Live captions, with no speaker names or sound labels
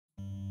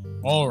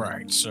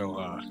Alright,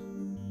 so,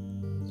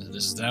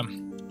 this is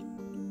them.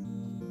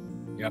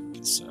 Yep,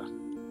 it's,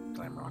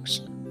 Glamrocks.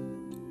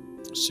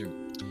 So,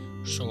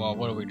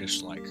 what do we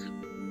just, like,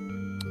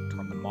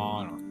 turn them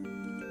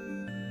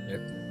on?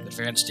 Yep,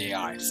 advanced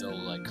AI, they'll,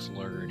 like,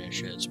 learn and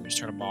shit, so we just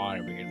turn them on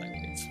and we can, like,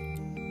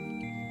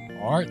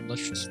 leave. Alright,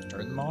 let's just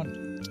turn them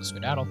on.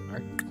 Skedaddle,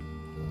 alright.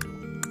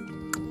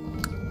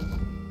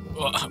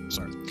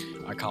 Sorry,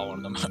 I call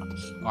one of them.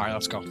 Alright,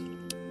 let's go.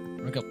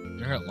 We're gonna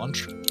get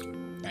lunch.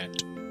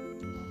 And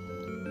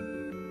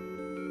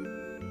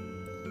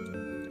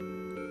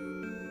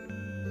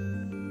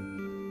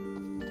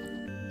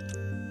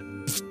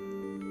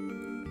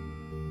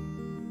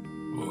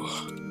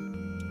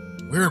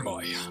where am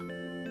I?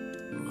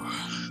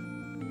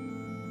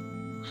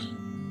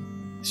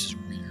 This is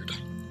weird.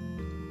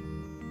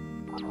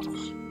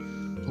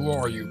 Who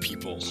are you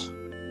people?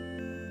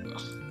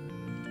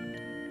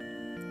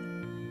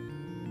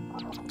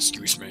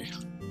 Excuse me.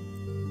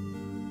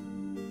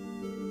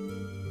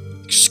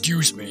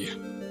 Excuse me.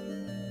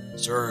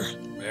 Sir,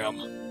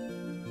 ma'am.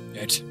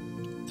 It.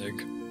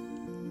 Think.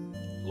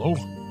 Hello?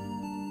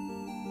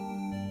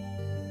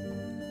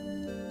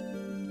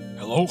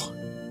 Hello?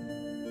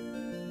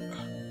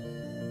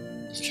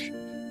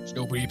 Does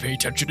nobody pay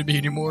attention to me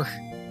anymore?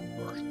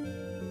 Or...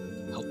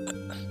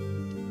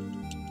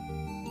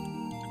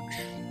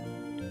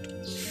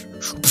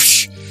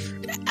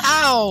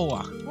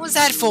 Ow! What was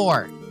that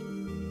for?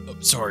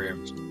 I'm sorry,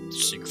 I'm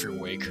sick if you're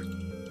awake.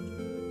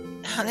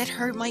 Ow, that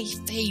hurt my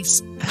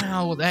face.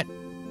 Ow, that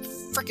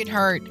freaking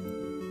hurt.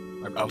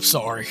 I'm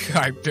sorry.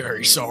 I'm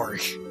very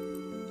sorry.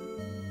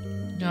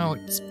 No,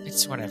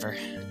 it's whatever.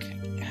 Okay.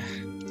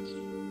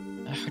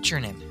 What's your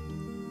name?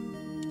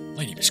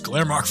 My name is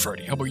Glamrock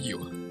Freddy. How about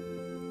you?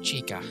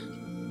 Chica.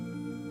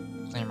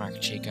 Glamrock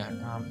Chica.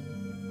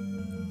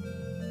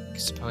 I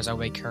suppose I'll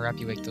wake her up,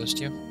 you wake those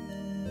two?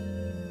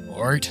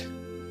 Alright.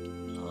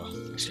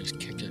 Let's just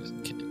kick this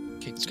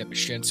guy in the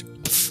shins.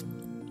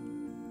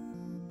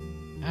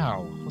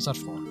 Ow, what's that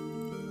for?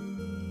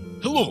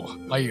 Hello,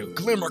 I am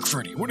Glamrock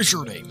Freddy. What is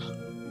your name?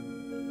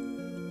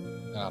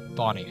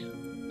 Bonnie.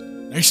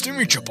 Nice to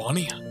meet you,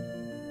 Bonnie.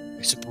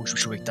 I suppose we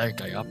should wake that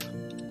guy up.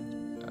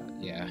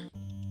 Yeah.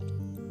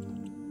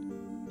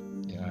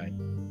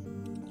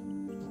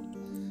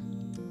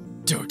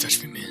 Don't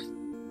touch me, man.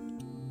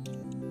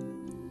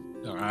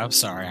 No, I'm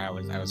sorry. I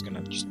was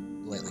gonna just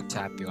lightly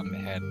tap you on the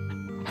head,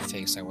 on the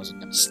face. I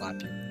wasn't gonna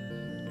slap you.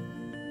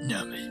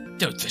 No, man.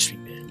 Don't touch me,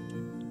 man.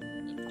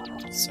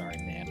 Sorry,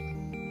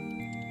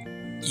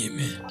 man. Yeah,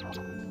 man.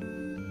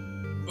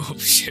 Oh,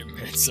 shit,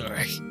 man.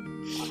 Sorry.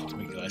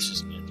 My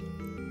glasses, man.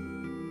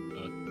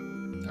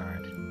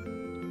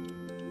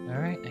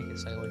 Alright, I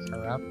guess I wake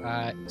her up.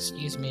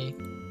 Excuse me.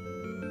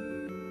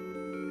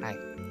 Hi.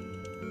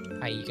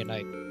 Hi, you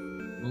gonna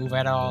move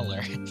at all, or...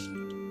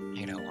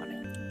 I don't want to.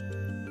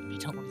 I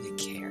don't really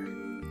care.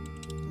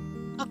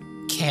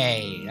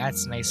 Okay,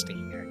 that's nice to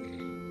hear.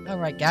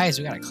 Alright, guys,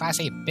 we got a Class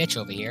A bitch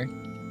over here.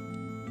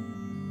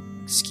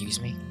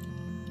 Excuse me?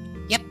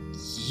 Yep,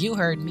 you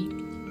heard me.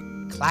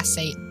 Class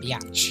A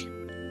biatch.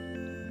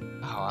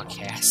 Oh,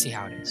 okay, I see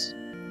how it is.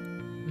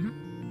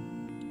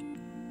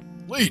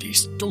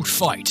 Ladies, don't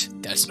fight.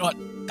 That's not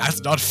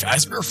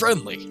Phasma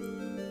friendly.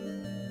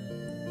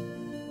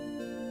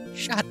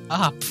 Shut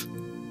up.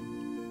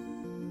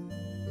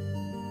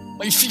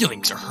 My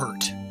feelings are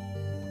hurt.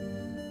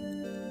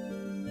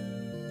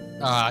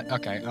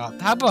 Okay,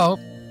 how about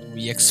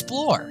we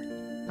explore?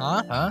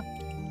 Huh? I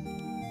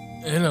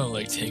don't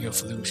like taking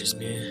off illusions,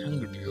 man. I'm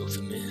gonna be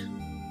over,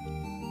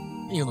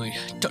 man. You only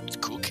touch the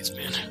cool kids,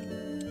 man.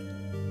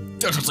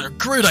 That was like a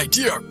great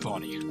idea,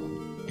 Bonnie.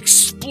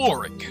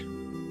 Exploring.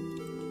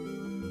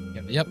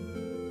 Yep.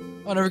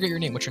 I'll never get your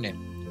name. What's your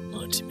name?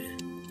 Monty, man.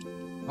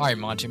 Alright,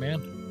 Monty,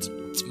 man.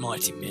 It's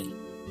Monty, man.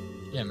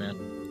 Yeah, man.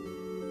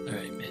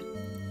 Alright, man.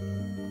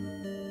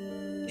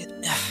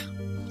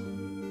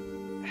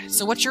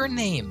 So what's your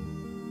name?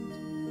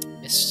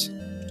 Miss...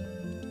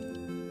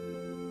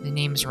 The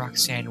name's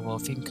Roxanne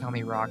Wolf. You can call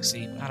me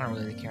Roxy. I don't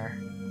really care.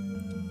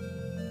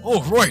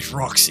 Alright,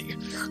 Roxy.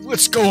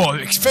 Let's go on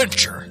an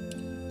adventure.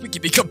 We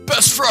can become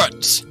best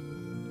friends.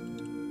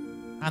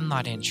 I'm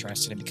not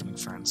interested in becoming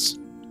friends.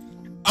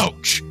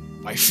 Ouch!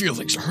 My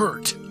feelings are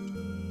hurt.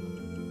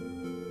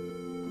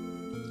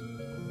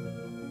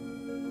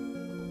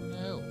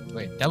 Oh,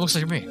 wait, that looks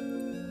like me.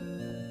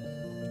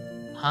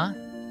 Huh?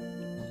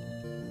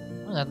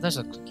 Oh, that does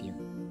look like you.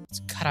 It's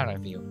cut out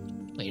of you.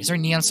 Wait, is there a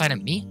neon sign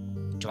of me?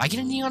 Do I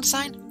get a neon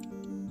sign?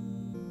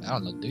 I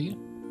don't know, do you?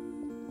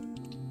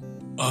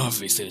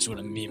 Obviously, that's what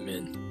I mean,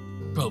 man.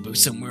 Probably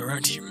somewhere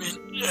around here, man.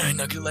 I'm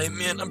not gonna lie,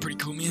 man. I'm pretty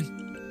cool,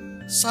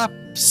 man. Stop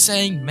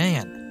saying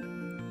man.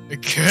 I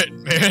can't,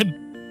 man.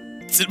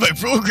 It's in my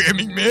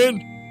programming,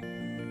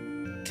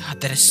 man. God,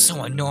 that is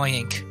so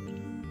annoying.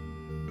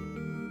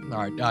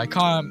 Alright,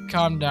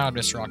 calm down,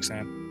 Miss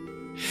Roxanne.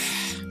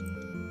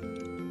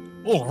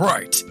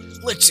 Alright,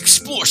 let's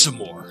explore some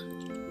more.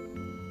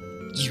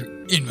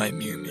 You're in my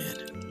mirror, man.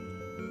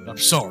 I'm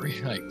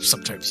sorry, I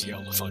sometimes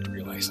yell if I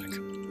realize, like,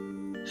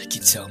 I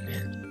can tell,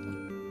 man.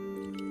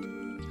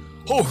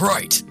 Oh,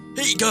 right.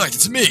 Hey, guys,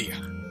 it's me.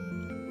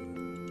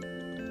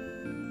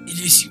 It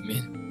is you,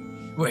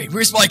 man. Wait,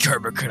 where's my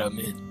karma come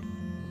in?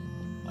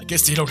 I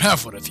guess they don't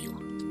have one of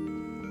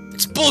you.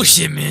 It's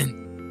bullshit,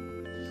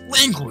 man.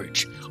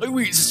 Language. I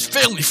mean, this is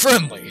family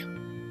friendly.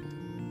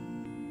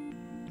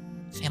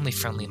 Family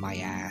friendly, my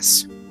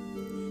ass.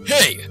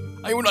 Hey,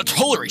 I will not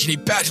tolerate any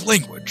bad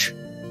language.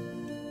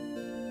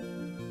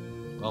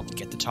 Well,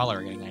 get the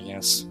tolerating, I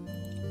guess.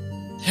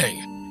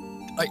 Hey,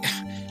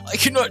 I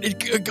cannot,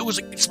 it goes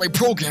against my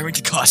programming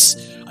to cuss.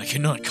 I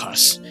cannot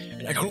cuss,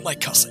 and I don't like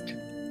cussing.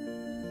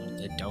 Well,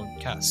 then don't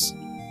cuss.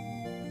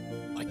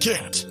 I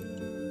can't.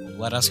 Well,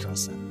 let us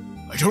cuss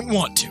then. I don't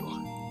want to.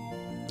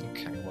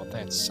 Okay, well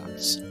that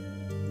sucks.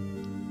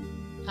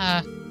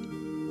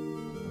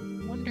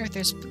 Wonder if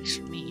there's a place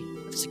for me.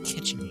 What if there's a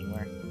kitchen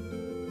anywhere?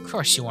 Of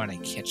course you want a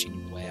kitchen,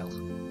 you whale.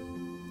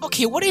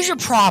 Okay, what is your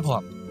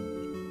problem?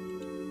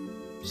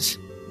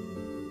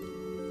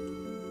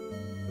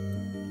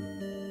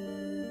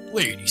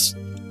 Ladies.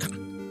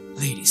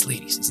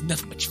 ladies, it's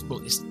enough much for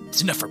both.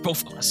 It's enough for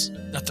both of us.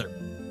 Not for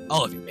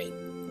all of you, man.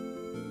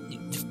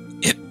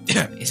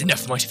 It's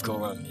enough much to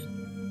go around,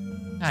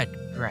 man. I'd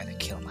rather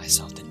kill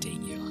myself than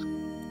date you.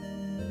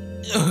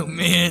 Oh,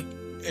 man.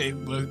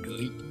 I'm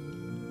ugly.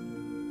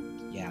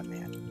 Yeah,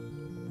 man.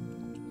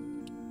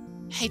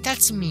 Hey,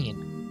 that's mean.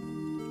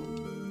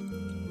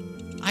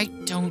 I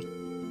don't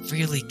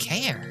really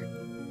care.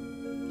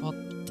 Well...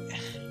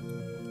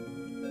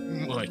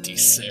 Mighty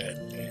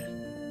sad, man.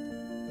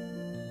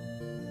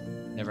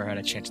 Never had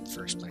a chance in the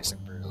first place, I'm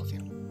real with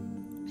you.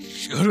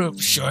 Shut up,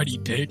 shoddy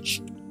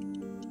bitch.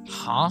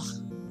 Huh?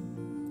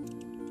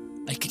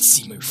 I can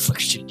see my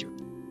reflection in your...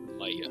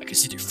 I can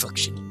see the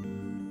reflection.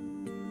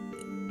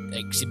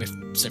 I can see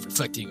myself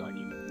reflecting on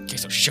you.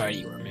 Guess how shiny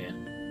you are,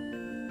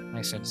 man.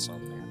 I said so,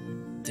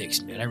 man.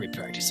 Thanks, man. I've been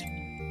practicing.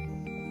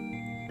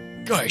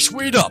 Guys,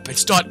 wait up!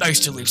 It's not nice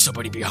to leave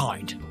somebody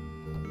behind.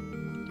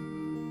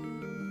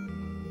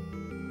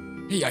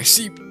 Hey, I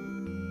see...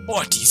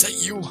 Auntie, is that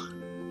you?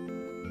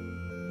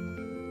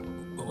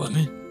 What,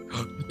 man?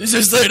 Is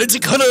this starting to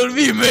cut out of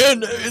me,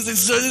 man? Is it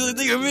starting to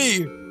think of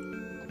me?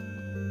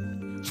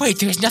 Wait,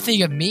 there's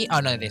nothing of me? Oh,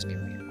 no, there's me.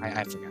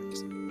 I forgot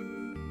this.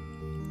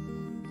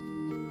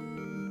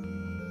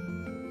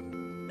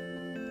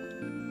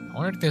 I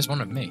wonder if there's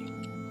one of me.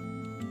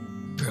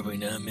 Probably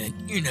not, man.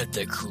 You're not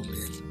that cool,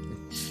 man.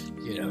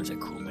 You're not that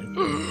cool, man.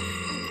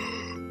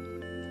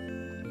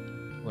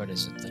 What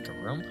is it, like a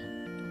room?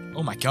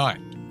 Oh my god.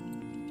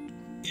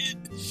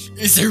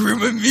 It's a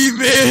room of me,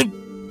 man!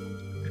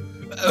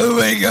 Oh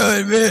my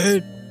god,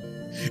 man!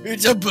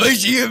 It's a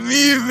plushie of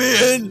me,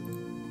 man!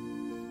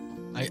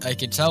 I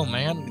can tell,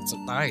 man. It's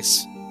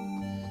nice.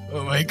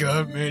 Oh my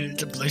god, man,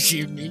 it's a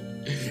plushie of me.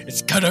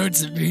 It's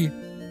cutouts of me.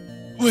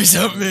 What's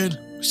up, man?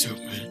 What's up,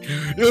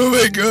 man? Oh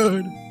my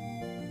god!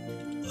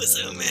 What's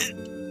up, man?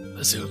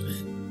 What's up,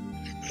 man?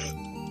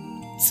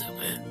 What's up,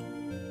 man?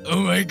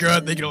 Oh my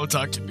god, they can all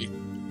talk to me.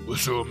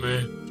 What's up,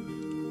 man?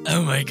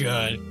 Oh my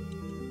god.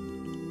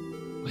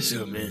 What's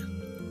up, man?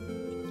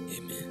 Hey,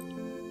 man.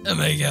 Oh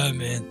my god,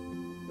 man.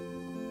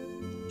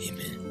 Hey,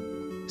 man.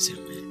 What's up,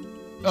 man?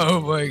 Oh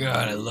my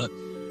god, I love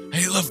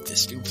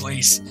this new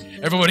place.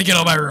 Everybody get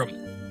out of my room.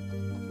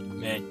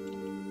 Man.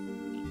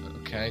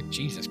 Okay,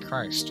 Jesus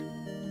Christ.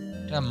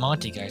 That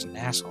Monty guy's an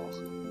asshole.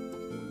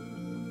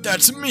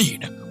 That's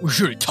mean. We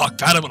shouldn't talk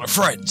bad about our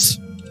friends.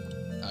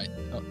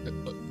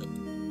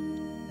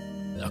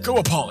 Now go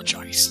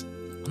apologize.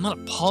 I'm not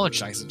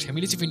apologizing to him.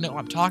 He doesn't even know what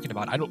I'm talking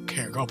about. I don't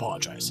care. Go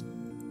apologize.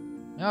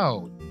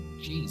 Oh,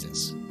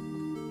 Jesus.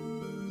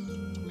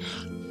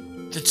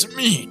 That's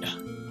mean.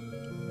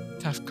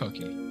 Tough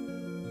cookie.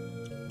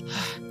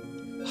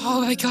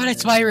 Oh my god,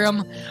 it's my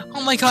room.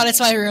 Oh my god, it's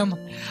my room.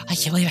 I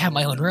can't believe I have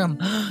my own room.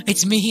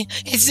 It's me.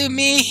 It's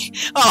me.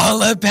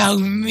 All about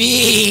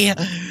me.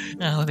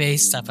 Oh,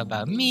 there's stuff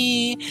about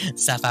me.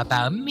 Stuff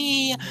about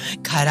me.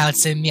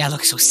 Cutouts of me. I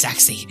look so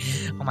sexy.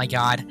 Oh my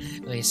god.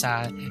 There's,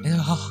 I'm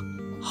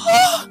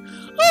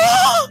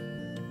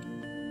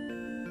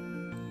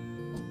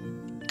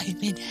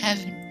in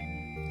heaven.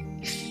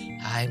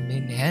 I'm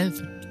in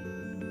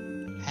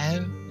heaven.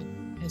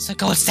 Heaven. It's a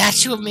gold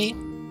statue of me.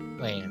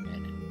 Wait a minute.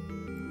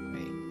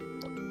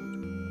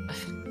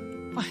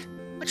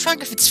 What's wrong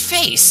with its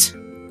face?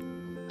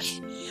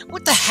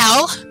 What the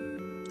hell?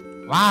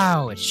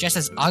 Wow, it's just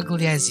as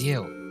ugly as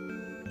you.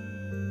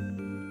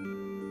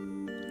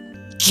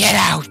 Get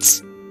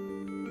out!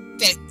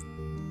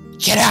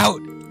 Get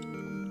out!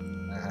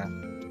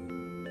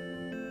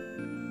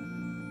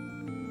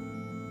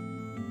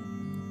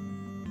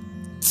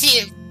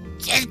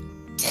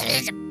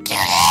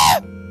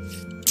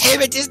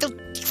 Damn it, there's no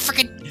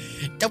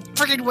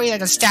freaking way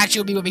that a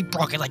statue of me would be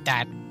broken like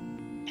that.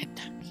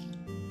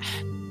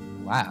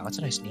 Wow, that's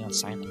a nice neon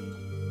sign.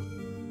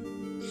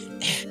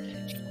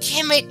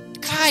 Damn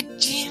it! God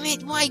damn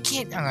it! Why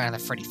can't... I'm gonna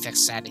Freddy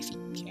fix that if he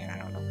can, I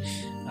don't know.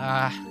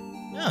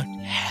 Oh,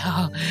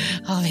 hell.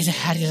 Oh, there's a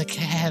head,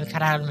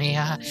 cut out of me.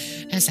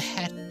 There's a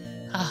head.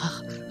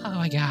 Oh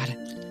my god.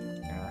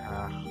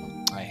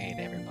 I hate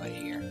everybody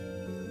here.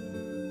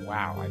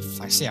 wow,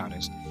 I see how it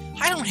is.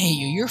 I don't hate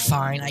you, you're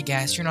fine, I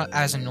guess. You're not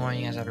as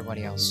annoying as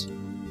everybody else.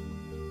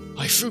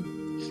 I feel...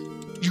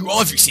 You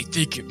obviously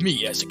think of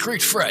me as a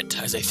great friend,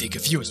 as I think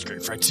of you as a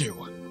great friend too.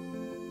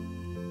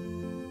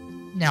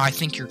 Now, I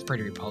think you're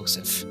pretty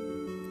repulsive.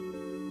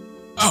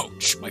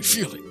 Ouch, my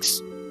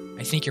feelings.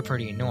 I think you're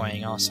pretty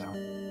annoying, also.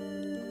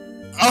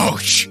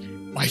 Ouch,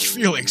 my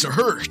feelings are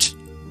hurt.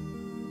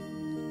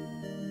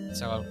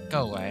 So,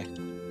 go away.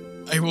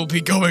 I will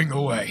be going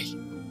away.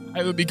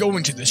 I will be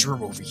going to this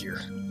room over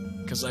here,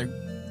 because I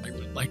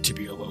would like to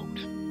be alone.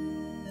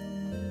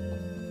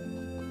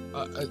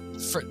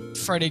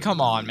 Freddy, come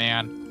on,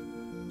 man.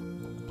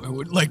 I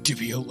would like to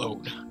be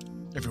alone.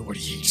 Everybody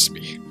hates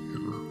me.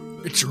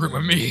 It's a room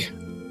of me.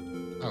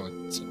 Oh,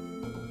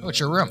 it's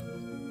your room.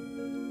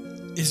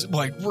 It's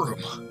my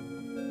room.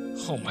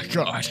 Oh my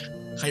god.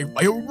 I have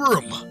my own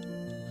room.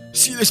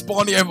 See this,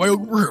 Bonnie? I have my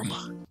own room.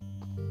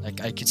 I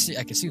can see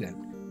that.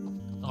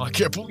 Oh, I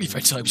can't believe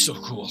I'm so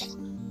cool.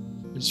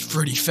 There's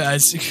Freddy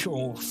Faz.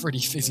 Oh, Freddy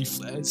Fizzy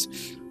Faz.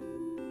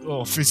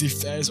 Oh, Fizzy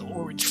Faz,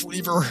 orange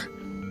flavor.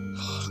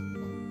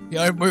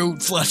 Yeah, I have my own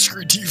flat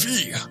screen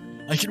TV.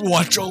 I can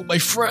watch all my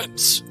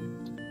friends.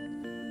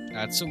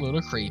 That's a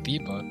little creepy,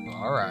 but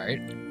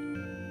alright.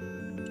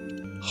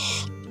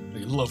 I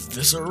love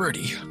this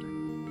already.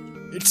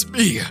 It's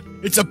me.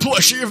 It's a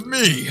plushie of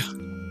me.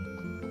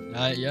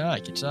 Yeah, I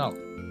can tell.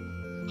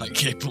 I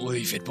can't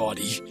believe it,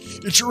 Bonnie.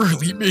 It's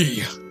really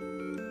me.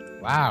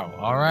 Wow,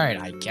 alright,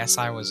 I guess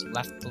I was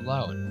left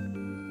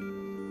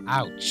alone.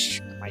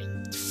 Ouch, my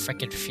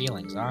frickin'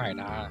 feelings. Alright,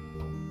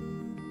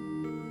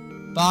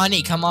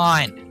 Bonnie, come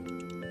on!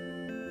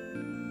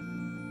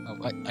 Oh,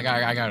 I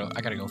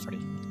gotta go, Freddy.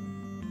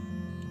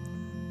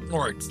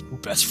 Alright, new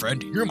best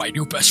friend. You're my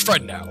new best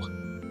friend now.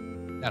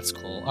 That's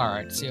cool.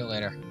 Alright, see you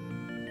later.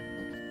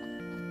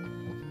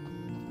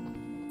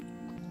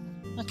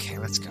 Okay,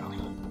 let's go.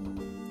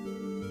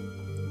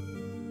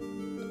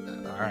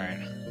 Alright.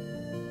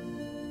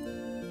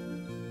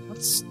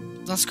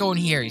 Let's go in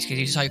here, because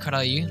you saw you cut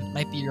out you.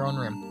 Might be your own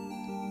room.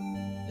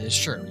 It is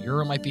true. Your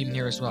room might be in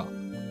here as well.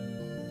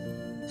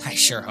 I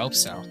sure hope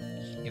so.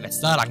 If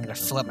it's not, I'm gonna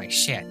flip my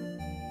shit.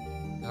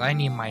 I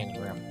need my own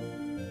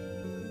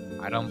room.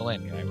 I don't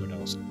blame you, I would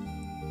also.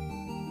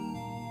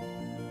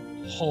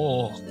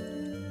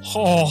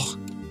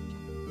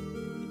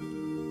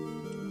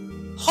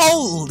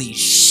 Holy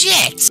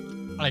shit!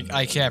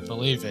 I can't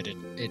believe it.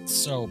 It's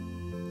so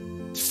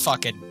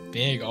fucking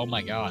big. Oh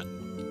my god.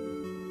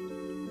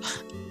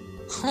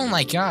 Oh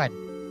my god.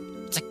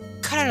 It's a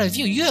cut out of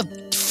you. You have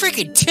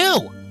freaking 2!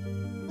 Oh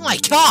my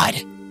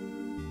god!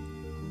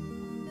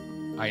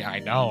 I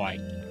know,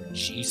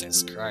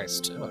 Jesus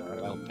Christ. Oh,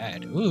 I'm on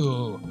bed.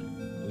 Ooh.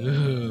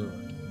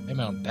 I'm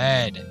on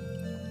bed.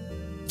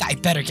 I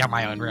better get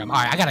my own room.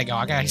 Alright, I gotta go.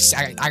 I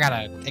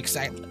gotta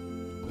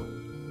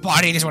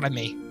Bonnie, this one of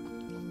me.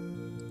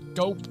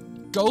 Go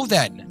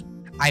then.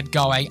 I'm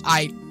going.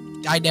 I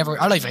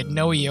don't even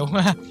know you.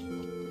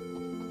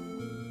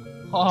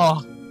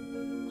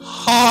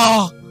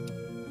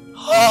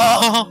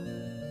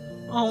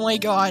 Oh my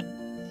god.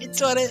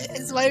 It's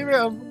my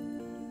room.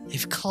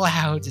 It's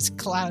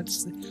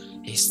clouds.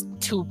 There's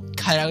 2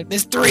 cut out.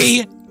 There's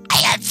 3. I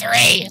have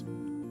 3.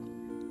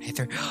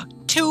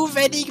 2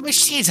 vending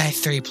machines. I have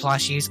 3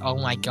 plushies. Oh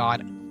my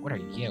god. What are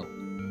you?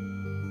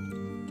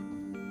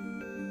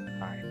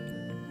 Alright.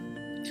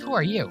 Who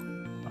are you?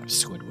 I'm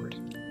Squidward.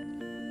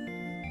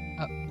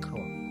 Oh,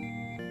 cool.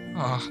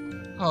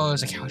 Oh,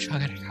 there's a couch. I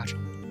got a couch.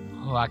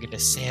 Oh, I get to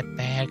sit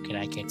back and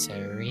I get to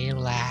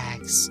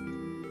relax.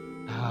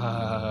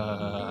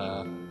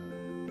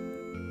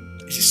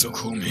 This is so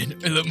cool, man.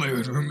 I love my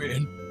own room,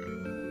 man.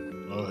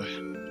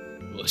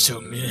 What's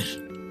up, man?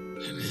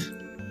 Hey,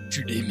 man. What's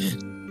your name, man?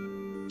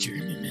 What's your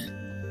name, man?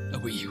 How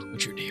about you?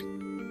 What's your name?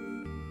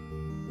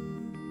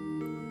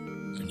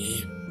 My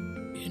name?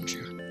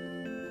 Andrew.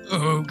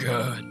 Oh,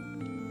 God.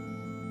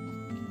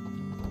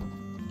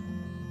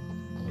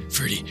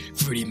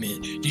 Freddy,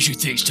 man. Did your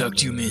things talk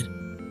to you, man?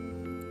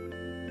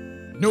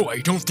 No, I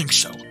don't think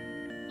so.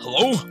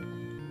 Hello?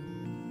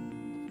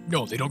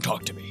 No, they don't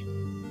talk to me.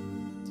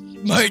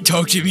 Might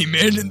talk to me,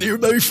 man, and they're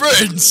my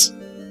friends!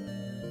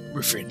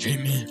 We're friends, eh,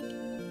 man?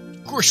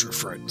 Of course we're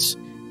friends.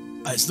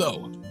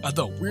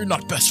 Although we're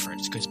not best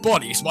friends, because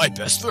Bonnie is my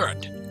best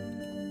friend.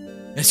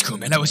 That's cool,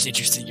 man. I was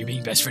interested in you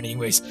being best friend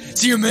anyways.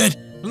 See you, man!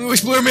 I'm gonna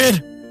explore,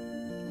 man!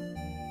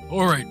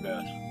 Alright,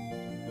 man.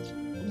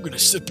 I'm gonna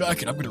sit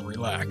back and I'm gonna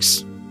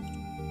relax.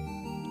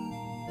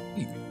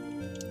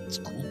 It's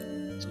cool.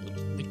 It's a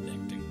little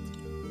knick-knack thing.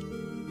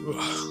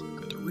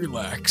 Ugh, gotta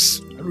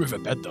relax. I don't have a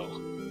bed, though.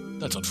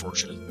 That's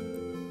unfortunate.